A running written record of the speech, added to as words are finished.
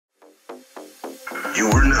You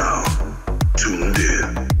are now tuned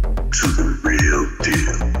in to the real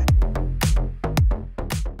deal.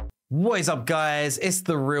 What is up, guys? It's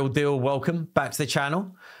the real deal. Welcome back to the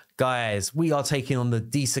channel. Guys, we are taking on the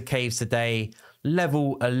Deesa caves today,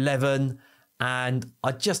 level 11. And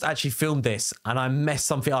I just actually filmed this and I messed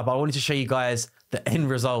something up. I wanted to show you guys the end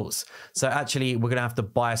results. So actually, we're going to have to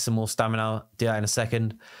buy some more stamina. Do that in a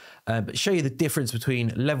second. But show you the difference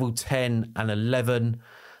between level 10 and 11.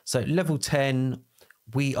 So level 10,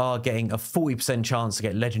 we are getting a 40% chance to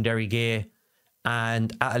get legendary gear.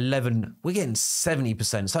 And at 11, we're getting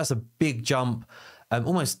 70%. So that's a big jump,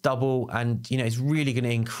 almost double. And, you know, it's really going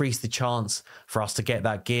to increase the chance for us to get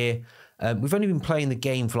that gear. We've only been playing the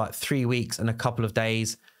game for like 3 weeks and a couple of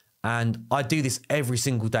days. And I do this every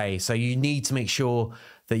single day. So you need to make sure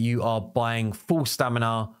that you are buying full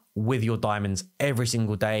stamina with your diamonds every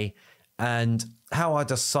single day. And how I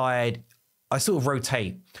decide, I sort of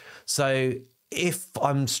rotate. So if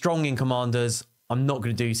I'm strong in commanders, I'm not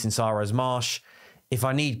going to do Sinsaro's Marsh. If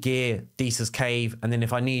I need gear, Deesa's Cave. And then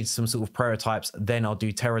if I need some sort of prototypes, then I'll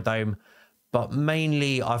do Terror Dome. But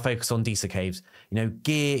mainly I focus on Deesa caves. You know,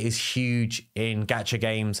 gear is huge in gacha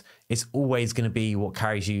games. It's always going to be what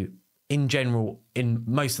carries you in general. In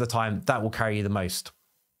most of the time, that will carry you the most.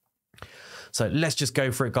 So let's just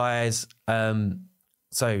go for it, guys.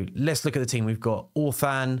 So let's look at the team. We've got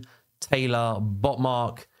Orthan, Taylor,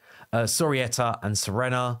 Botmark, Sorietta, and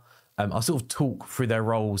Serena. I'll sort of talk through their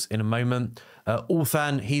roles in a moment.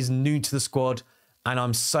 Orthan, he's new to the squad,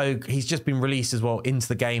 and he's just been released as well into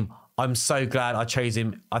the game. I'm so glad I chose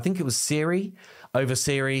him. I think it was Siri over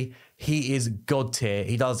Siri. He is god tier.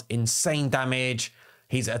 He does insane damage.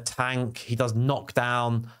 He's a tank. He does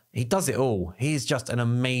knockdown. He does it all. He's just an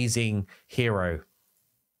amazing hero.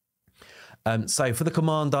 So for the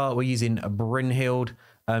commander, we're using Brynhild.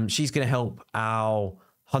 She's going to help our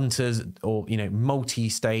hunters or, you know,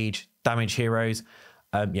 multi-stage damage heroes.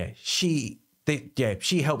 She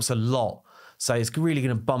helps a lot. So it's really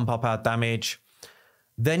going to bump up our damage.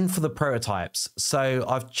 Then for the prototypes, so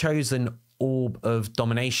I've chosen Orb of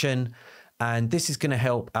Domination, and this is going to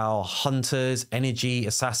help our hunters, energy,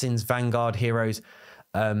 assassins, vanguard heroes.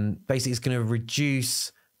 Basically, it's going to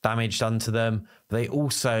reduce damage done to them. They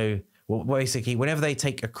also, well, basically, whenever they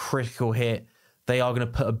take a critical hit, they are going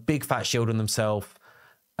to put a big fat shield on themselves.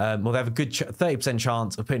 Well, they have a good 30%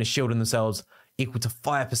 chance of putting a shield on themselves equal to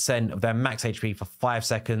 5% of their max HP for 5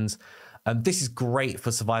 seconds. This is great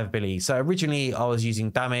for survivability. So originally I was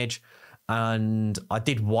using damage and I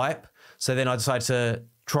did wipe. So then I decided to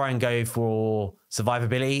try and go for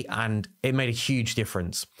survivability, and it made a huge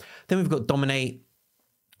difference. Then we've got dominate.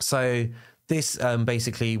 So this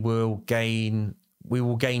basically we will gain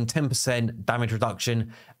 10% damage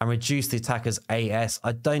reduction and reduce the attacker's AS.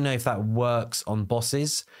 I don't know if that works on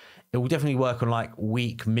bosses. It will definitely work on like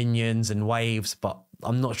weak minions and waves, but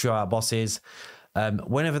I'm not sure about bosses.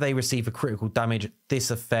 Whenever they receive a critical damage,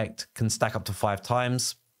 this effect can stack up to 5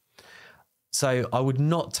 times. So I would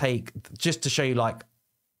not take, just to show you, like,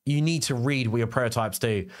 you need to read what your prototypes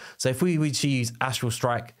do. So if we were to use Astral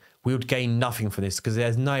Strike, we would gain nothing for this because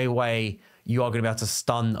there's no way you are going to be able to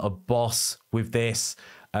stun a boss with this.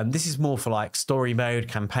 This is more for like story mode,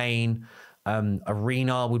 campaign,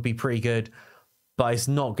 arena would be pretty good, but it's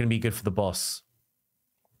not going to be good for the boss.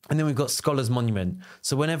 And then we've got Scholar's Monument.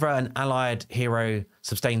 So whenever an allied hero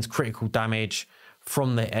sustains critical damage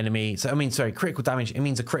from the enemy, critical damage, it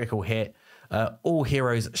means a critical hit. All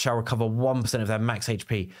heroes shall recover 1% of their max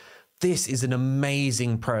HP. This is an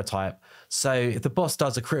amazing prototype. So if the boss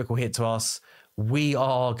does a critical hit to us, we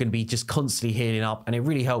are going to be just constantly healing up, and it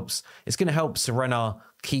really helps. It's going to help Serena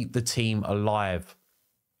keep the team alive.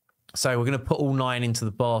 So we're going to put all 9 into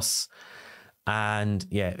the boss. And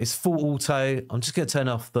yeah, it's full auto. I'm just going to turn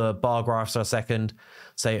off the bar graphs for a second.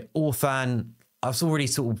 So Orthan, I've already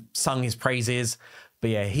sort of sung his praises,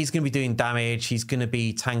 but yeah, he's going to be doing damage. He's going to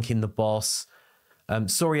be tanking the boss.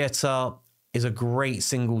 Sorietta is a great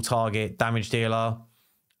single target damage dealer.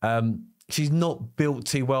 She's not built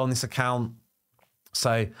too well on this account,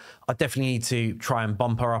 so I definitely need to try and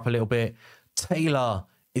bump her up a little bit. Taylor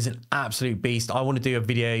is an absolute beast. I want to do a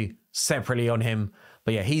video separately on him.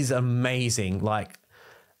 But yeah, he's amazing. Like,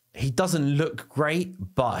 he doesn't look great,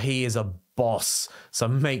 but he is a boss. So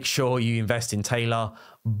make sure you invest in Taylor.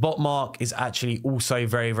 Botmark is actually also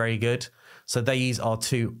very, very good. So these are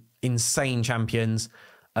 2 insane champions.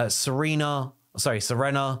 Serena,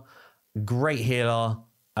 great healer.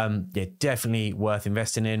 Yeah, definitely worth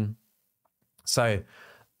investing in. So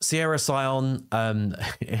Sierra Scion,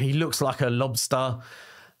 he looks like a lobster.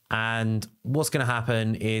 And what's going to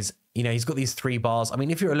happen is, you know, he's got these 3 bars. I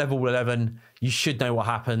mean, if you're a level 11, you should know what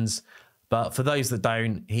happens. But for those that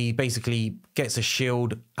don't, he basically gets a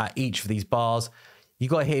shield at each of these bars. You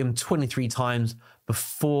got to hit him 23 times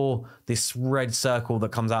before this red circle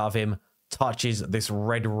that comes out of him touches this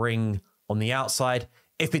red ring on the outside.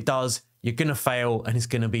 If it does, you're going to fail and it's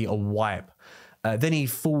going to be a wipe. Then he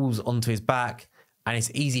falls onto his back and it's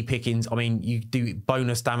easy pickings. I mean, you do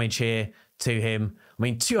bonus damage here to him. I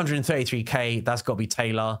mean, 233k, that's got to be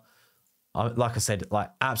Taylor. Like I said, like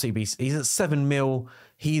absolutely beast. He's at 7 mil.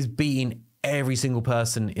 He's beating every single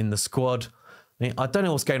person in the squad. I mean, I don't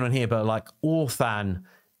know what's going on here, but like Orthan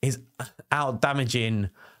is out damaging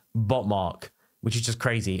Botmark, which is just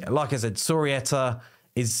crazy. Like I said, Sorietta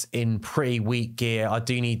is in pretty weak gear. I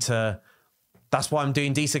do need to, that's why I'm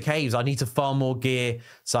doing Deesa Caves. I need to farm more gear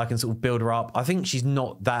so I can sort of build her up. I think she's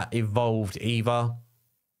not that evolved either.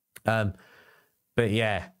 But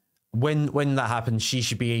yeah, when that happens, she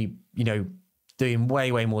should be, you know, doing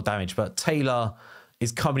way more damage. But Taylor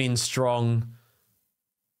is coming in strong.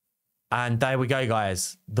 And there we go,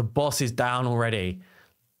 guys. The boss is down already.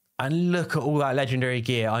 And look at all that legendary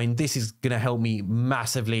gear. I mean, this is going to help me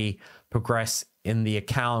massively progress in the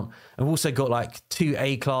account. I've also got like 2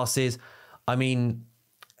 A classes. I mean,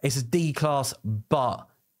 it's a D class, but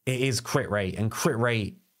it is crit rate. And crit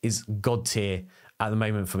rate is god tier at the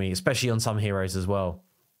moment for me, especially on some heroes as well.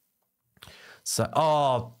 So,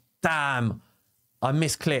 oh, damn. I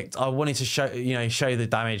misclicked. I wanted to show the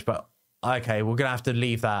damage, but okay, we're going to have to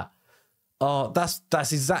leave that. Oh, that's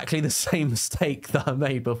exactly the same mistake that I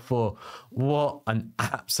made before. What an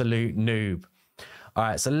absolute noob. All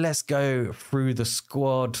right, so let's go through the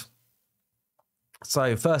squad.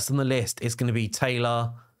 So first on the list is going to be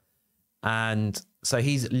Taylor. And so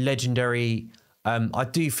he's legendary. I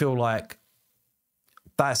do feel like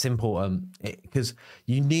that's important because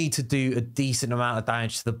you need to do a decent amount of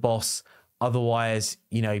damage to the boss. Otherwise,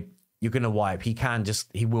 you know, you're going to wipe. He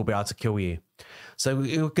will be able to kill you. So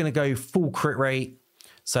we're going to go full crit rate.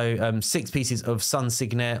 So 6 pieces of Sun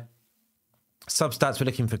Signet. Substats, we're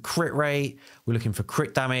looking for crit rate. We're looking for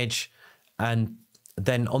crit damage. And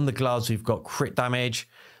then on the gloves, we've got crit damage.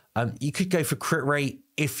 You could go for crit rate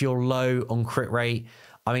if you're low on crit rate.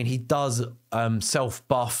 I mean, he does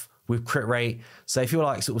self-buff with crit rate. So if you're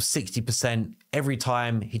like sort of 60%, every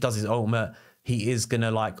time he does his ultimate, he is going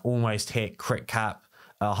to like almost hit crit cap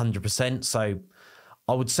 100%. So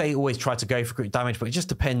I would say always try to go for crit damage, but it just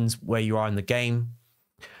depends where you are in the game.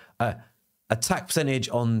 Attack percentage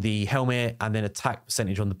on the helmet and then attack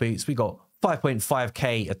percentage on the boots. We got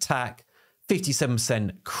 5.5k attack,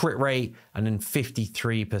 57% crit rate, and then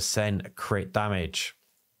 53% crit damage.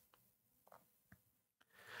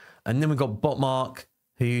 And then we've got Botmark,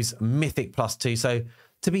 who's Mythic +2. So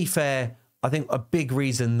to be fair, I think a big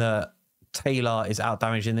reason that Taylor is out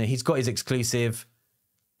damaging that he's got his exclusive.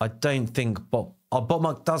 I don't think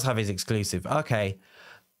Botmark does have his exclusive. Okay.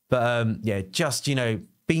 But yeah, just, you know,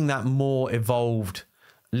 being that more evolved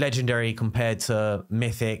legendary compared to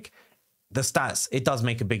Mythic, the stats, it does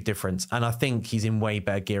make a big difference. And I think he's in way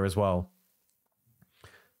better gear as well.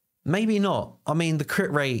 Maybe not. I mean, the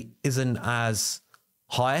crit rate isn't as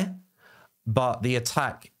high, but the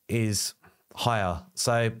attack is higher.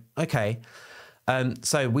 So, okay.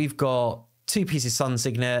 So we've got 2 pieces Sun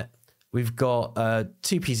Signet. We've got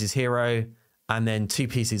 2 pieces Hero and then 2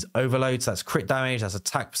 pieces Overload. So that's crit damage, that's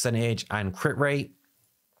attack percentage and crit rate.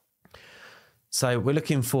 So we're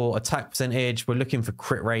looking for attack percentage, we're looking for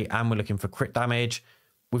crit rate, and we're looking for crit damage.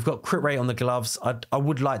 We've got crit rate on the gloves. I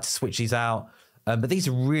would like to switch these out, but these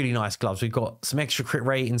are really nice gloves. We've got some extra crit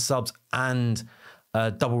rate in subs and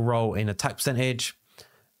double roll in attack percentage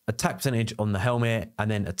on the helmet, and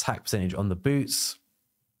then attack percentage on the boots.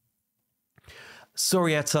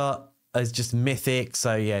 Sorietta is just Mythic,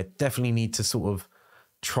 so yeah, definitely need to sort of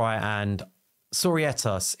try and...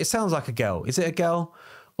 Sorietta, it sounds like a girl. Is it a girl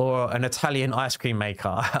or an Italian ice cream maker?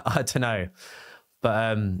 I don't know.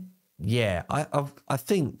 But yeah, I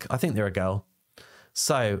think they're a girl.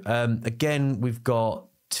 So again, we've got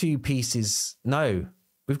 2 pieces. No,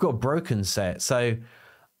 we've got a broken set. So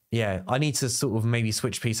yeah, I need to sort of maybe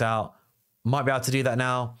switch piece out. Might be able to do that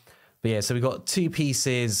now. But yeah, so we've got 2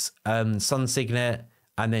 pieces Sun Signet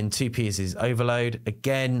and then 2 pieces Overload.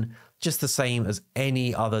 Again, just the same as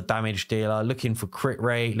any other damage dealer. Looking for crit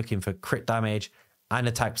rate, looking for crit damage and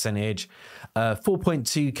attack percentage.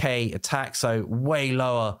 4.2k attack, so way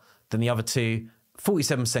lower than the other 2.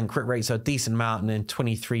 47% crit rate, so a decent amount, and then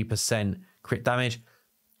 23% crit damage.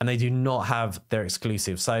 And they do not have their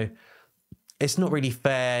exclusive. So it's not really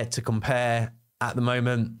fair to compare at the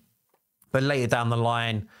moment. But later down the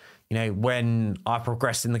line, you know, when I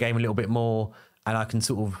progress in the game a little bit more and I can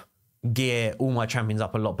sort of gear all my champions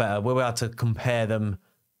up a lot better, we'll be able to compare them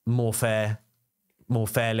more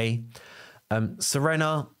fairly.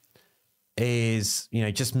 Serena is, you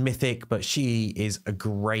know, just mythic, but she is a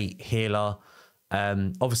great healer.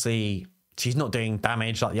 Obviously, she's not doing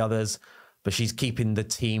damage like the others, but she's keeping the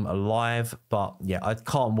team alive. But yeah, I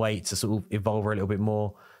can't wait to sort of evolve her a little bit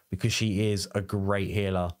more because she is a great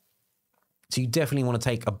healer. So you definitely want to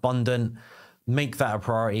take Abundant, make that a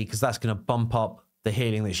priority because that's going to bump up the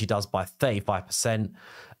healing that she does by 35%.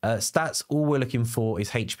 Stats, all we're looking for is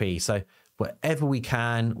HP. So whatever we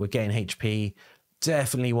can, we're getting HP.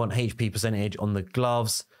 Definitely want HP percentage on the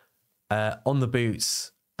gloves, on the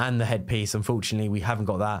boots, and the headpiece. Unfortunately, we haven't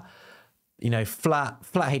got that. You know, flat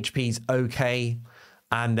HP is okay.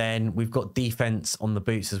 And then we've got defense on the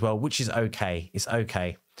boots as well, which is okay. It's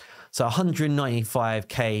okay. So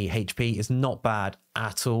 195k HP is not bad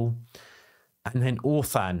at all. And then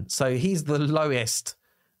Orthan. So he's the lowest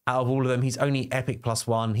out of all of them. He's only Epic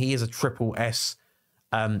 +1. He is a triple S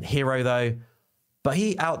hero though. But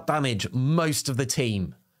he out-damaged most of the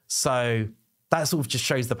team. So that sort of just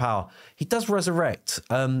shows the power. He does resurrect.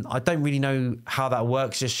 I don't really know how that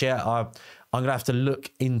works just yet. I'm going to have to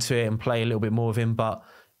look into it and play a little bit more of him. But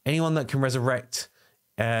anyone that can resurrect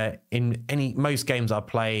in most games I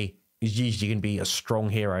play is usually going to be a strong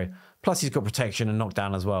hero. Plus he's got protection and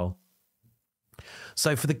knockdown as well.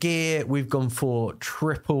 So for the gear, we've gone for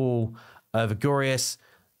triple Vigorious.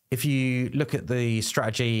 If you look at the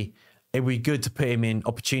strategy, it would be good to put him in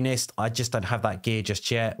Opportunist. I just don't have that gear just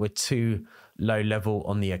yet. We're too low level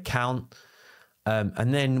on the account.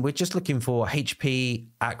 And then we're just looking for HP,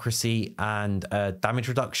 accuracy, and damage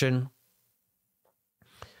reduction.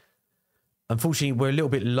 Unfortunately, we're a little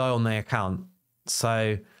bit low on the account.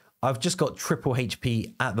 So I've just got triple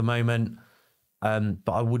HP at the moment.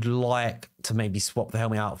 But I would like to maybe swap the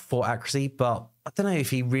helmet out for accuracy. But I don't know if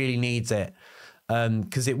he really needs it.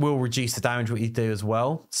 Because it will reduce the damage what you do as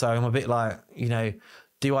well. So I'm a bit like, you know,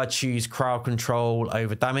 do I choose crowd control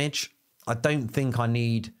over damage? I don't think I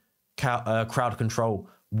need crowd control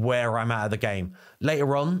where I'm at of the game.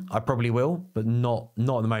 Later on, I probably will, but not at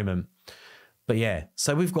the moment. But yeah,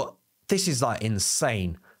 so we've got, this is like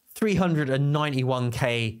insane.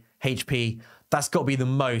 391k HP. That's got to be the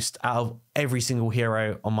most out of every single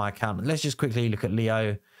hero on my account. Let's just quickly look at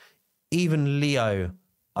Leo. Even Leo,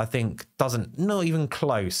 I think, not even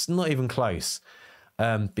close.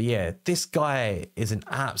 But yeah, this guy is an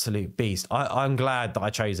absolute beast. I'm glad that I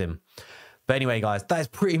chose him. But anyway, guys, that is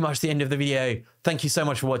pretty much the end of the video. Thank you so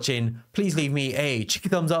much for watching. Please leave me a cheeky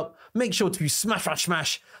thumbs up. Make sure to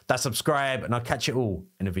smash that subscribe, and I'll catch you all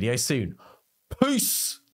in a video soon. Peace!